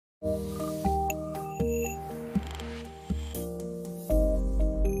Variance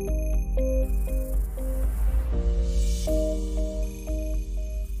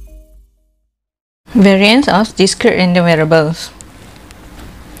of discrete random variables.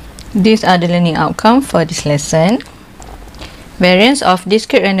 These are the learning outcomes for this lesson. Variance of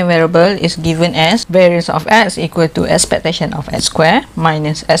discrete random variable is given as variance of x equal to expectation of x squared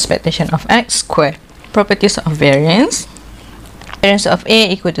minus expectation of x squared. Properties of variance. Variance of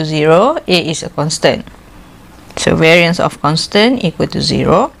a equal to 0, a is a constant. So variance of constant equal to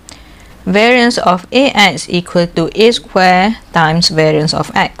 0. Variance of ax equal to a squared times variance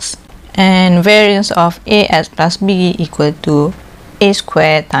of x. And variance of ax plus b equal to a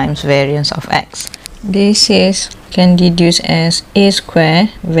squared times variance of x. This can deduce as a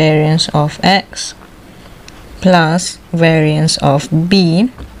squared variance of x plus variance of b,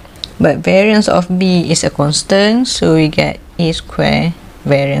 but variance of b is a constant, so we get a squared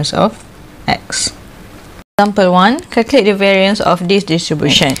variance of x. Example 1, calculate the variance of this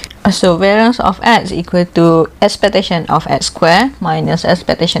distribution. So variance of x equal to expectation of x squared minus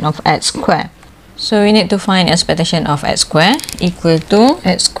expectation of x squared. So we need to find expectation of x squared equal to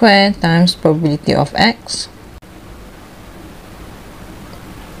x squared times probability of x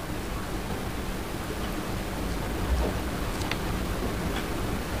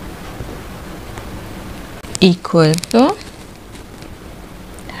equal to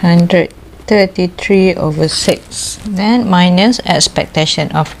 133 over 6, then minus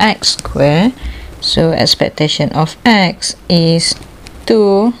expectation of x squared. So expectation of x is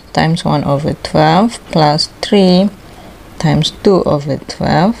 2 times 1 over 12 plus 3 times 2 over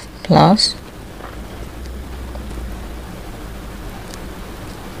 12 plus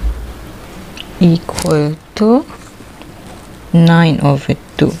equal to 9 over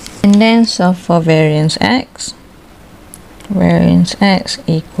 2. And then solve for variance x. Variance x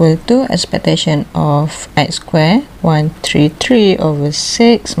equal to expectation of x squared 133 over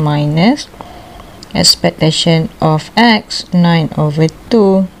 6 minus expectation of x 9 over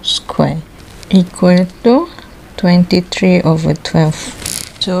 2 square equal to 23 over 12.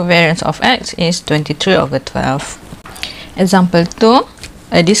 So variance of x is 23 over 12. Example 2.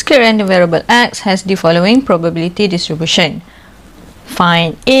 A discrete random variable x has the following probability distribution.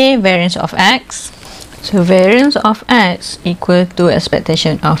 Find a variance of x. So variance of x equal to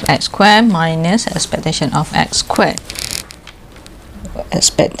expectation of x squared minus expectation of x squared.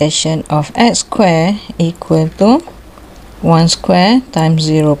 Expectation of x squared equal to 1 square times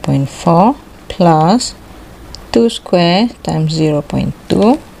 0.4 plus 2 square times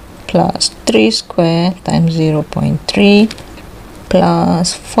 0.2 plus 3 square times 0.3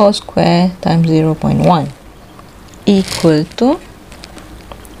 plus 4 square times 0.1 equal to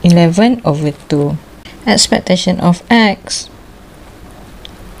 11 over 2. Expectation of x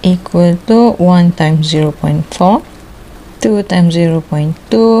equal to 1 times 0.4, 2 times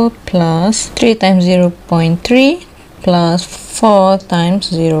 0.2 plus 3 times 0.3 plus 4 times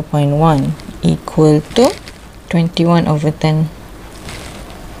 0.1 equal to 21 over 10.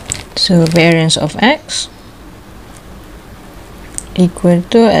 So variance of x equal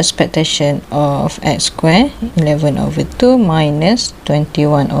to expectation of x squared 11 over 2 minus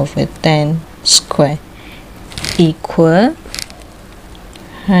 21 over 10 square equal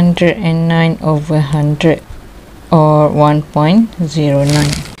 109 over 100 or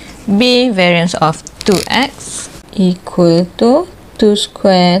 1.09. B variance of 2x equal to 2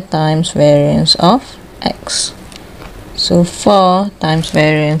 square times variance of x. So 4 times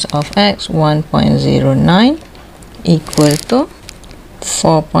variance of x 1.09 equal to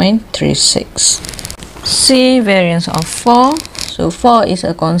 4.36. C variance of 4. So 4 is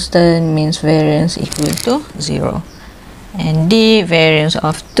a constant, means variance equal to 0. And D variance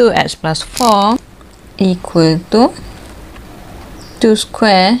of 2x plus 4 equal to 2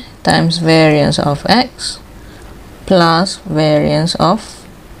 square times variance of x plus variance of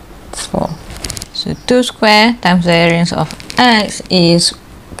 4. So 2 square times variance of x is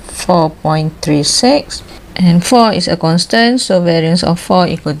 4.36 and 4 is a constant, so variance of 4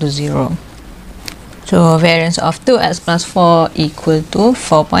 equal to 0. So variance of 2x plus 4 equal to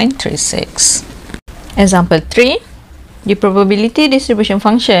 4.36. Example 3. The probability distribution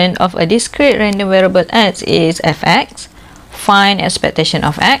function of a discrete random variable x is fx. Find expectation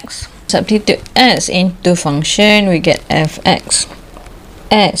of x. Substitute x into function, we get fx.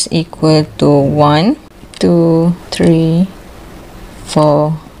 X equal to 1, 2, 3,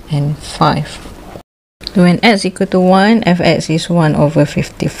 4, and 5. So when x equal to 1, fx is 1 over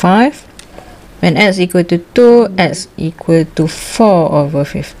 55. When x equal to 2, x equal to 4 over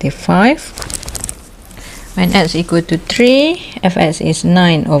 55. When x equal to 3, fx is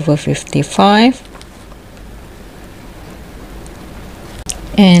 9 over 55.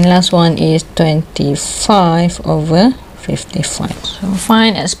 And last one is 25 over 55. So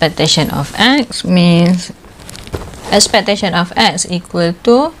find expectation of x means expectation of x equal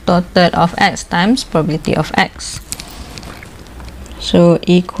to total of x times probability of x. So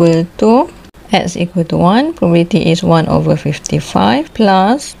equal to x equal to 1, probability is 1 over 55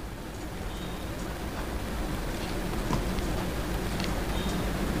 plus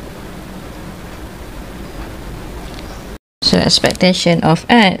so expectation of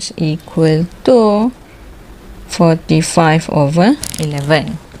x equal to 45 over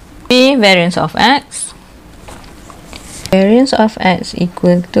 11. B, variance of x. Variance of x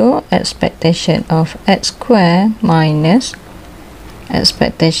equal to expectation of x square minus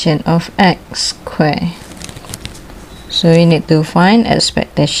expectation of x square. So we need to find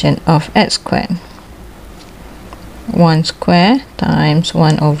expectation of x square. 1 square times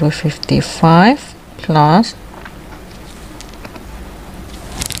 1 over 55 plus,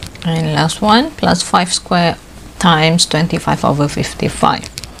 and last one, plus 5 square times 25 over 55.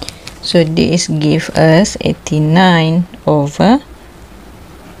 So this gives us 89 over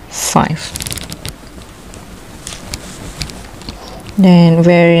 5. Then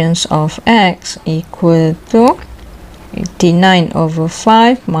variance of x equal to 89 over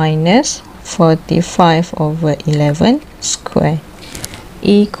 5 minus 45 over 11 square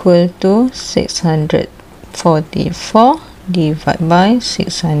equal to 644 divided by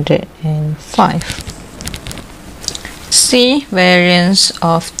 605. C, variance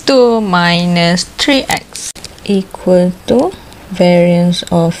of 2 minus 3x equal to variance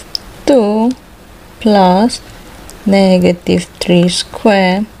of 2 plus negative 3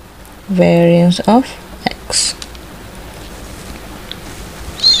 square variance of x.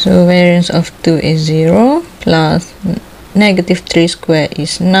 So variance of 2 is 0 plus negative 3 square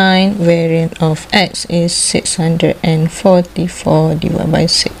is 9. Variance of x is 644 divided by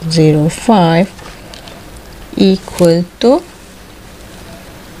 605 equal to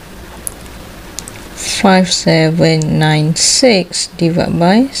 5796 divided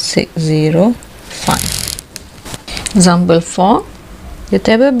by 605. Example 4. The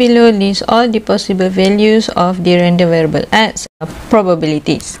table below lists all the possible values of the random variable x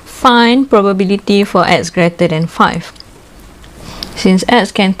probabilities. Find probability for x greater than 5. Since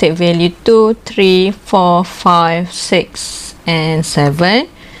x can take value 2, 3, 4, 5, 6, and 7,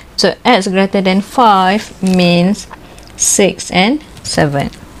 so x greater than 5 means 6 and 7.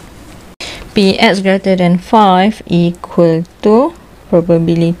 P, x greater than 5 equal to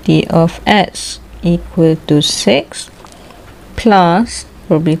probability of x equal to 6 plus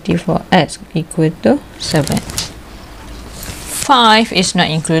probability for x equal to 7. 5 is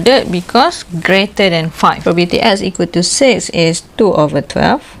not included because greater than 5. Probability x equal to 6 is 2 over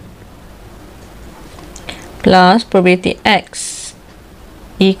 12 plus probability x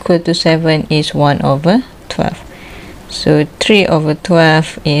equal to 7 is 1 over 12. So 3 over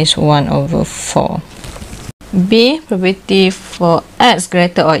 12 is 1 over 4. B, probability for x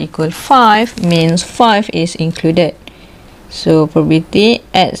greater or equal 5 means 5 is included. So probability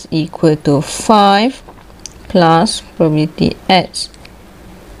x equal to 5 plus probability x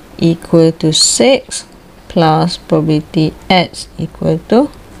equal to 6 plus probability x equal to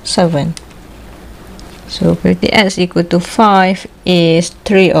 7. So probability x equal to 5 is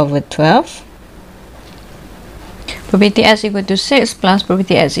 3 over 12. Probability x equal to 6 plus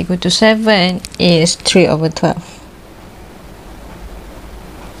probability x equal to 7 is 3 over 12.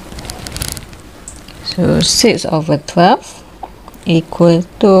 So 6 over 12 equal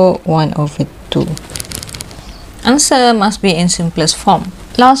to 1 over 2. Answer must be in simplest form.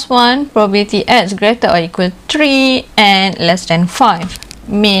 Last one, probability x greater or equal to 3 and less than 5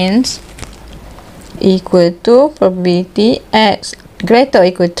 means equal to probability x greater or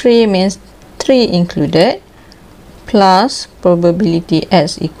equal to 3 means 3 included plus probability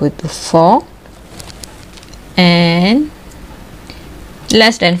x equal to 4 and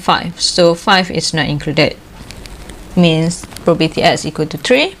less than 5. So 5 is not included. Means probability x equal to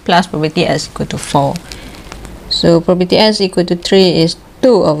 3 plus probability x equal to 4. So probability x equal to 3 is 2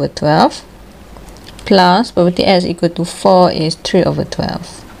 over 12 plus probability x equal to 4 is 3 over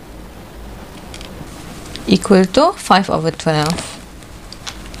 12 equal to 5 over 12.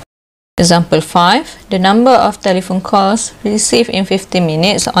 Example 5. The number of telephone calls received in 15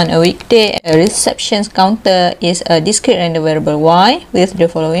 minutes on a weekday at a reception counter is a discrete random variable y with the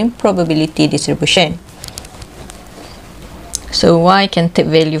following probability distribution. So y can take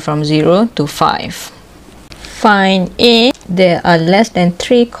value from 0 to 5. Find A. There are less than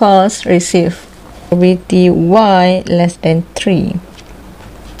 3 calls received probability y less than 3.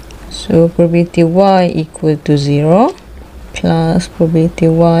 So probability y equal to 0 plus probability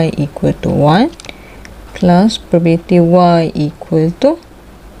y equal to 1 plus probability y equal to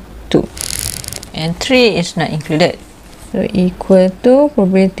 2. And 3 is not included. So equal to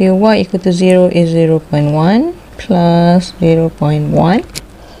probability y equal to 0 is 0.1 plus 0.1.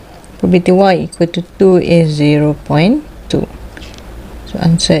 Probability y equal to 2 is 0.2. So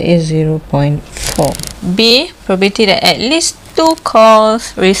answer is 0.4. B, probability that at least 2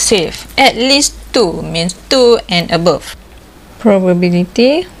 calls received. At least 2 means 2 and above.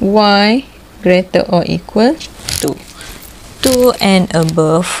 Probability y greater or equal to 2 and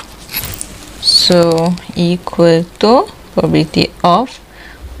above. So equal to probability of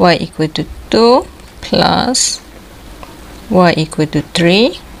y equal to 2 plus y equal to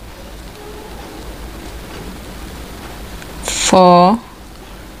 3, 4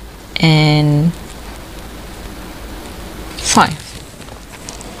 and 5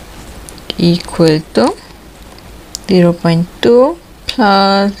 equal to 0.2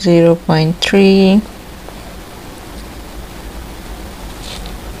 plus 0.3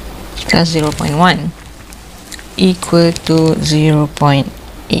 plus 0.1 equal to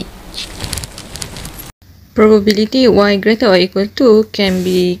 0.8. Probability y greater or equal to can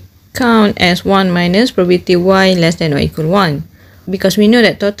be counted as 1 minus probability y less than or equal 1. Because we know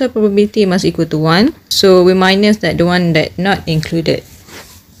that total probability must equal to 1, so we minus that the one that not included.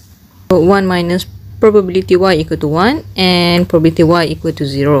 So 1 minus probability y equal to 1 and probability y equal to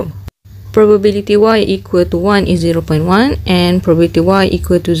 0. Probability y equal to 1 is 0.1 and probability y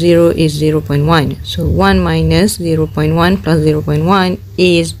equal to 0 is 0.1. So 1 minus 0.1 plus 0.1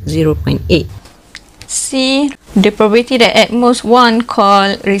 is 0.8. C, the probability that at most 1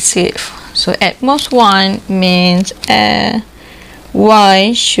 call received. So at most 1 means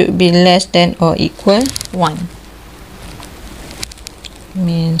y should be less than or equal 1.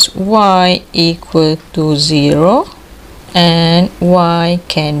 Means y equal to 0 and y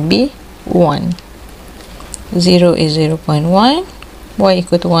can be 1. 0 is 0.1, y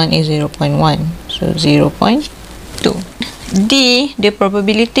equal to 1 is 0.1, so 0.2. D, the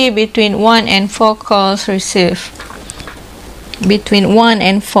probability between 1 and 4 calls received. Between 1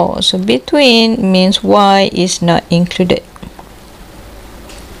 and 4, so between means y is not included.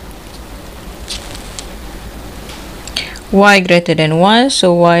 Y greater than 1,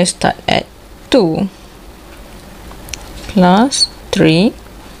 so y start at 2 plus 3.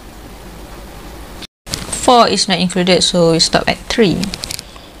 4 is not included, so we stop at 3.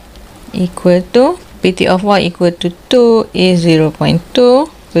 Equal to probability of y equal to 2 is 0.2.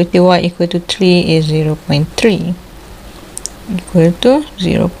 Probability y equal to 3 is 0.3. Equal to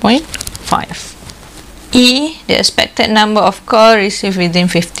 0.5. E, the expected number of calls received within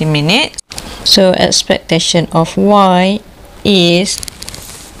 15 minutes. So expectation of y is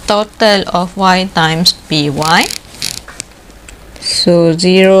total of y times py. So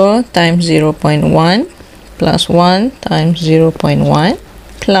 0 times 0.1 plus 1 times 0.1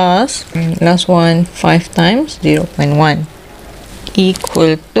 plus last one 5 times 0.1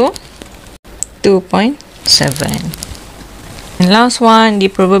 equal to 2.7. And last one, the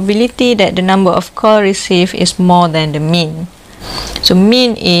probability that the number of calls received is more than the mean. So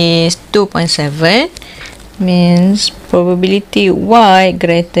mean is 2.7, means probability y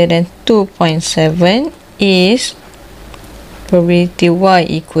greater than 2.7 is probability y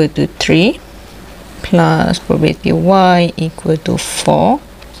equal to 3 plus probability y equal to 4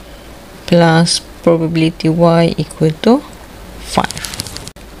 plus probability y equal to 5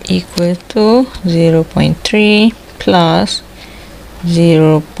 equal to 0.3 plus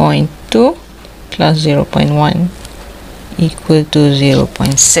 0.2 plus 0.1 equal to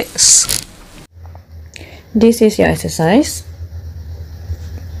 0.6. This is your exercise.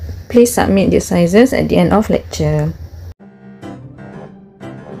 Please submit the exercises at the end of lecture.